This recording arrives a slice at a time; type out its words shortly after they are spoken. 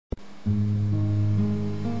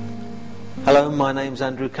my name's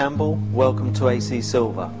Andrew Campbell. Welcome to AC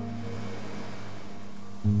Silver.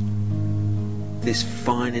 This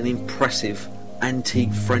fine and impressive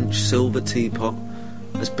antique French silver teapot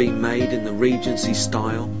has been made in the Regency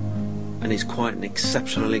style and is quite an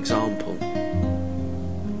exceptional example.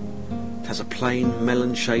 It has a plain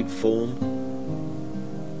melon-shaped form.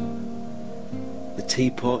 The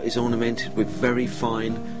teapot is ornamented with very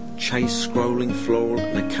fine chased scrolling floral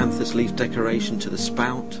and acanthus leaf decoration to the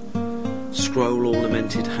spout, scroll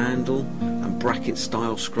ornamented handle and bracket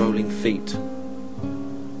style scrolling feet.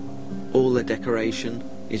 All the decoration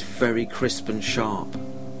is very crisp and sharp.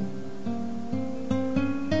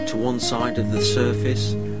 To one side of the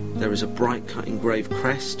surface there is a bright cut engraved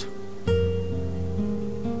crest.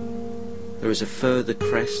 There is a further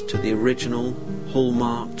crest to the original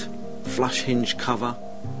hallmarked flush hinge cover.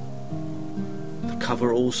 The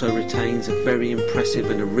cover also retains a very impressive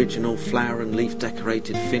and original flower and leaf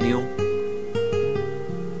decorated finial.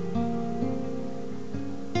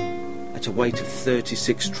 At a weight of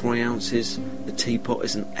 36 troy ounces, the teapot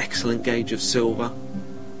is an excellent gauge of silver.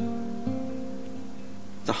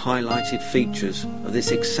 The highlighted features of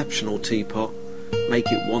this exceptional teapot make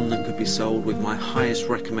it one that could be sold with my highest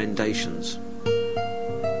recommendations.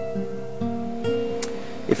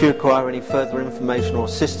 If you require any further information or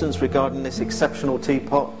assistance regarding this exceptional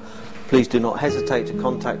teapot, please do not hesitate to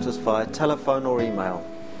contact us via telephone or email.